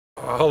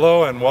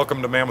Hello and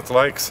welcome to Mammoth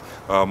Lakes.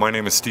 My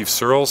name is Steve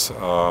Searles.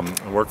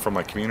 I work for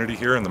my community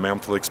here in the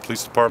Mammoth Lakes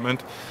Police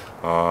Department.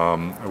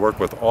 I work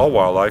with all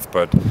wildlife,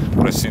 but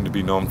what I seem to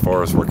be known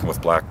for is working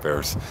with black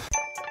bears.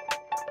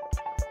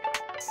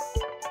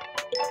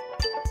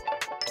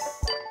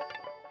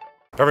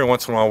 Every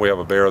once in a while we have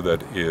a bear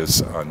that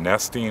is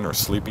nesting or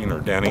sleeping or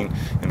denning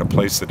in a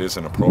place that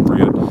isn't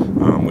appropriate.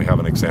 We have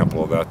an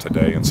example of that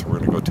today, and so we're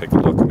going to go take a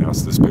look and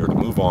ask this bear to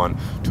move on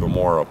to a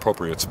more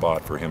appropriate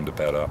spot for him to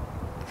bed up.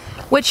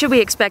 What should we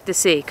expect to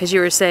see? Because you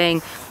were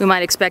saying we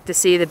might expect to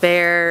see the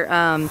bear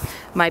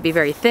might be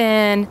very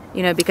thin,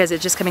 you know, because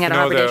it's just coming out of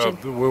hibernation.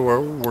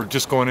 We're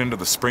just going into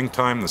the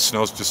springtime. The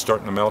snow's just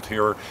starting to melt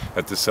here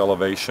at this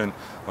elevation.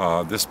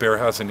 This bear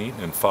hasn't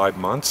eaten in 5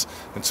 months,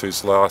 and so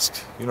he's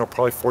lost, you know,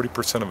 probably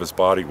 40% of his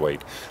body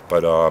weight.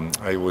 But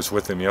I was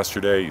with him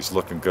yesterday. He's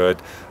looking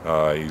good.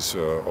 He's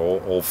an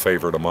old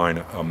favorite of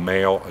mine, a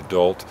male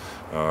adult.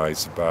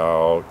 He's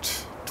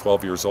about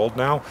 12 years old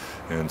now,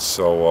 and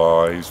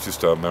so he's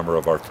just a member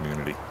of our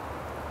community.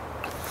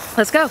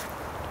 Let's go.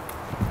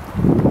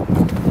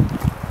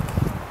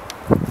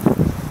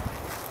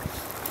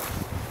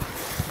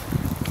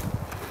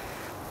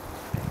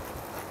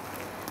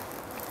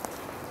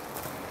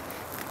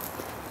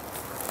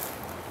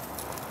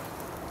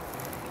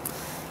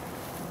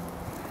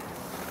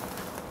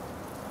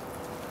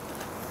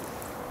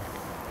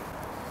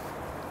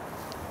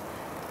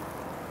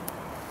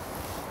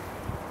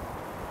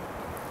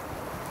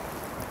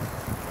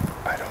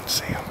 I don't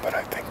see him, but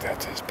I think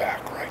that's his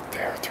back right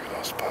there through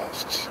those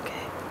posts. Okay.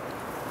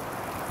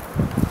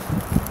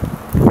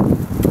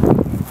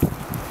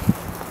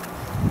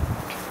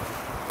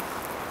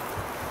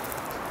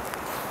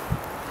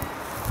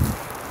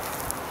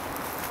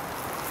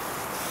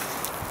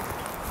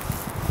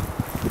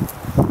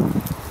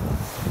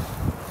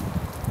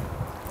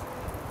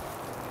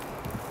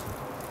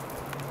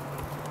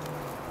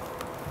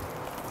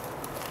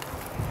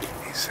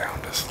 He's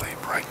sound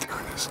asleep right there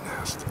in his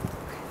nest.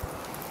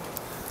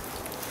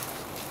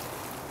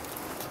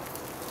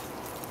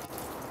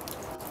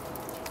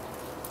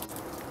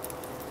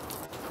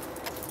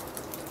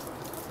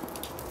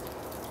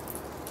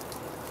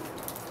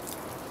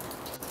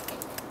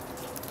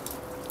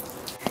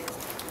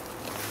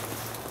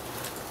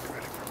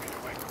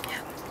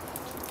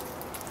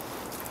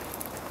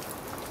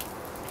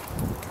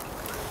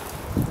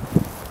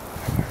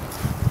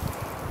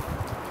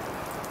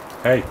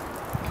 Hey,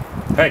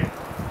 hey,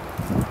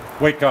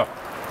 wake up.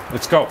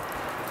 Let's go.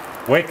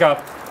 Wake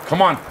up.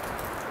 Come on.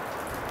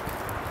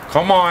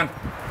 Come on.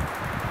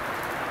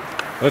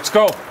 Let's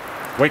go.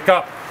 Wake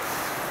up.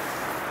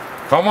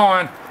 Come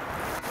on.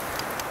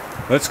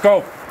 Let's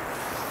go.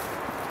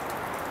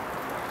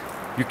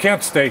 You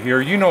can't stay here.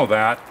 You know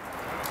that.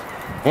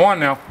 Go on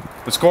now.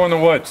 Let's go in the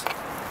woods.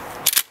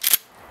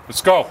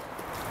 Let's go.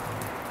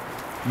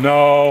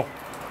 No.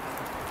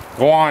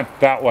 Go on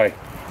that way.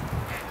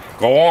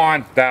 Go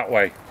on that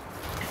way.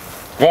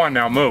 Go on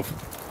now, move.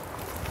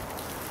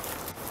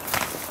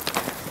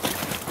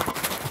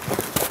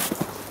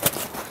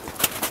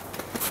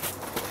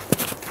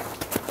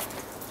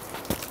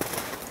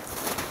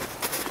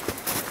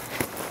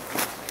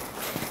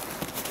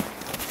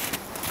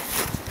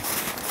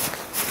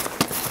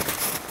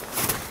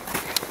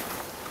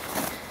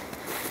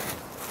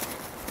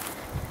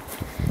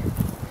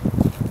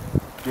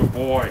 Good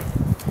boy.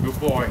 Good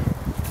boy.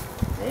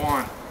 Go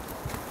on.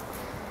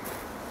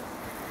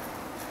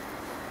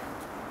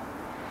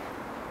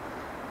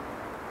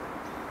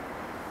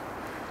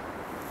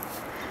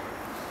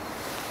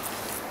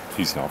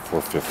 He's now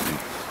 450.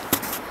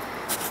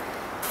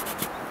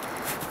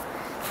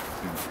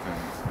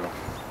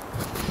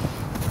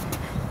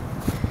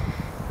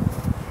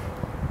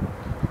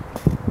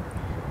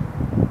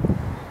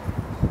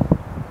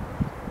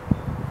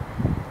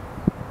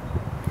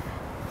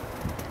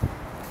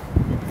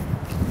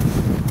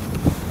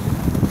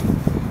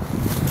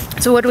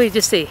 So what do we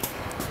just see?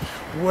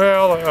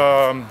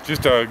 Well,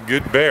 just a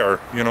good bear,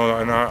 you know,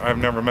 and I've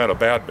never met a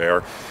bad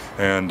bear.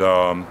 And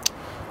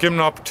give him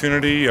an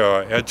opportunity,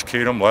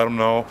 educate him, let him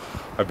know.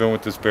 I've been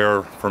with this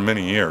bear for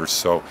many years,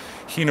 so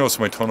he knows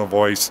my tone of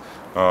voice,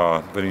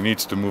 that he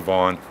needs to move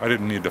on. I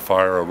didn't need to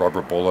fire a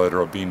rubber bullet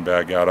or a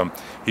beanbag at him.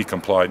 He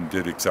complied and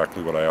did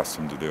exactly what I asked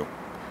him to do.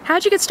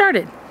 How'd you get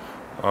started?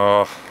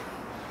 You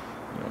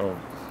know,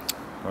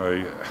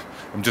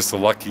 I'm just the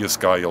luckiest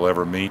guy you'll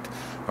ever meet.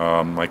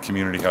 My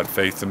community had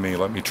faith in me,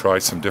 let me try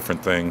some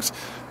different things.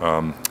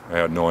 I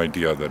had no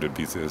idea that it'd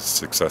be as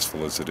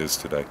successful as it is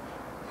today.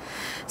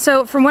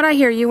 So from what I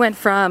hear, you went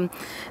from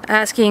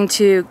asking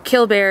to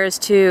kill bears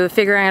to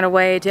figuring out a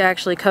way to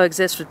actually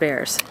coexist with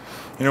bears.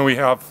 You know, we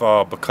have,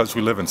 because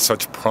we live in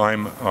such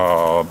prime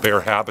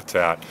bear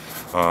habitat,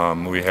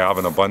 we have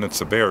an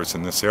abundance of bears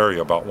in this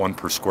area, about 1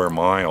 per square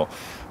mile.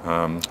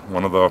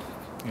 One of the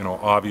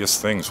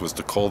obvious things was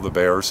to cull the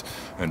bears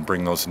and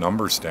bring those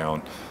numbers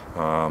down.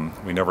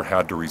 We never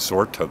had to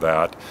resort to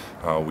that.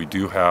 We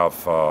do have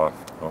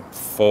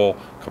full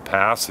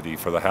capacity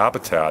for the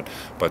habitat,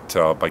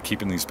 but by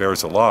keeping these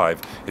bears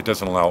alive, it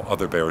doesn't allow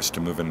other bears to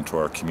move into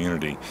our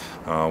community.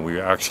 We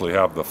actually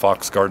have the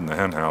fox guard and the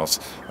hen house.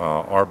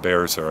 Our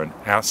bears are an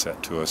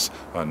asset to us,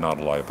 not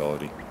a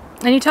liability.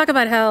 And you talk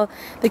about how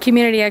the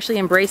community actually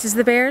embraces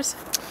the bears?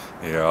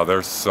 Yeah,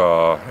 there's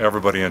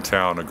everybody in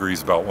town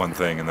agrees about one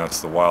thing, and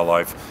that's the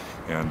wildlife,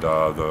 and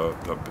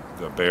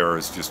the bear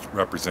just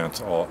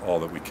represents all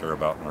that we care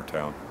about in our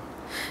town.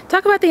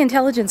 Talk about the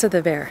intelligence of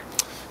the bear.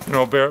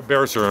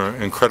 Bears are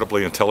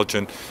incredibly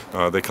intelligent.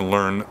 They can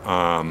learn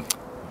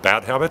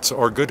bad habits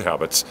or good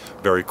habits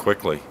very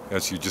quickly.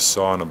 As you just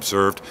saw and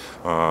observed,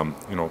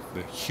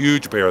 the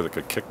huge bear that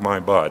could kick my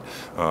butt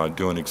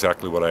doing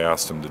exactly what I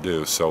asked him to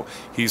do. So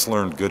he's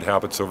learned good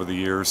habits over the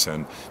years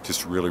and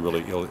just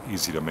really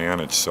easy to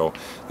manage. So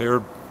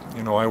they're,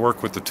 I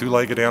work with the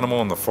two-legged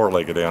animal and the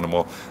four-legged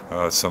animal.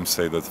 Some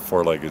say that the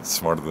four-legged is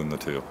smarter than the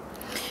two.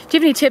 Do you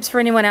have any tips for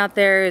anyone out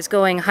there who's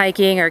going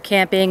hiking or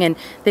camping and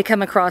they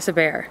come across a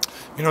bear?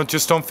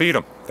 Just don't feed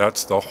them.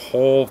 That's the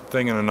whole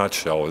thing in a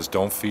nutshell, is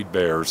don't feed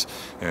bears,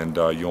 and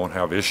you won't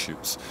have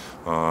issues.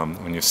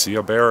 When you see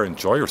a bear,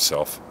 enjoy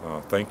yourself.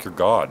 Thank your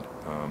God.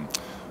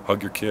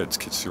 Hug your kids,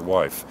 kiss your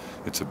wife.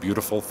 It's a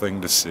beautiful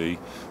thing to see.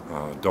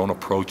 Don't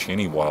approach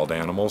any wild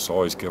animals.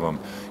 Always give them,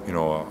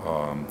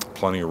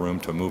 plenty of room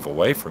to move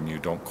away from you.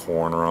 Don't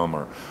corner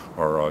them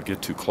or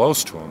get too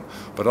close to them.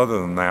 But other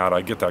than that,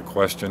 I get that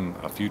question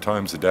a few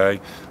times a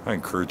day. I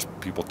encourage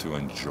people to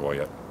enjoy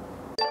it.